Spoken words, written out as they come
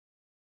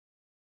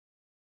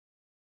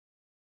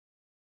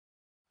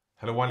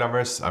Hello wine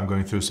lovers, I'm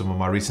going through some of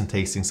my recent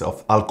tastings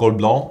of Alcool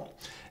Blanc,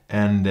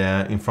 and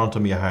in front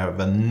of me I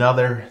have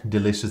another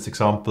delicious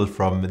example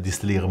from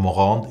Distillerie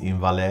Morand in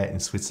Valais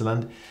in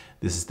Switzerland.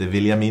 This is the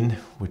Williamine,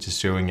 which is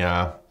showing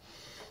a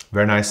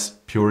very nice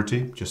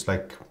purity, just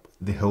like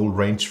the whole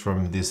range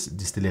from this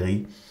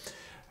distillery.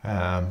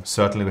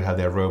 Certainly we have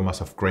the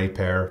aromas of grey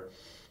pear,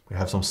 we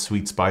have some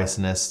sweet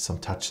spiciness, some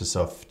touches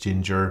of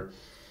ginger,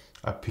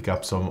 I pick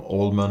up some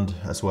almond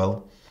as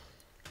well.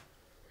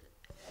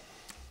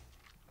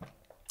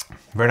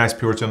 Very nice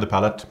purity on the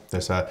palate.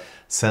 There's a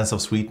sense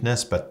of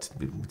sweetness, but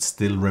it's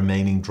still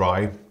remaining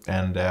dry,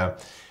 and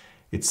there's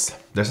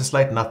a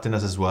slight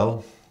nuttiness as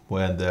well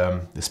when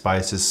the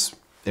spices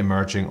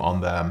emerging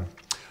on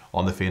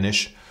the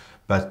finish.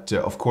 But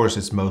of course,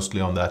 it's mostly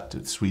on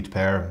that sweet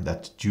pear,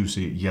 that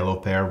juicy yellow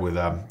pear with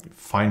a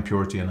fine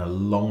purity and a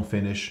long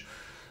finish.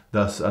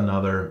 Thus,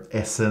 another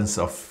essence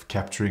of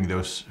capturing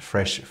those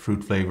fresh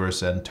fruit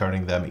flavors and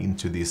turning them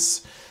into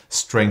this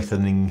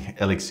strengthening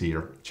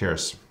elixir.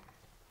 Cheers.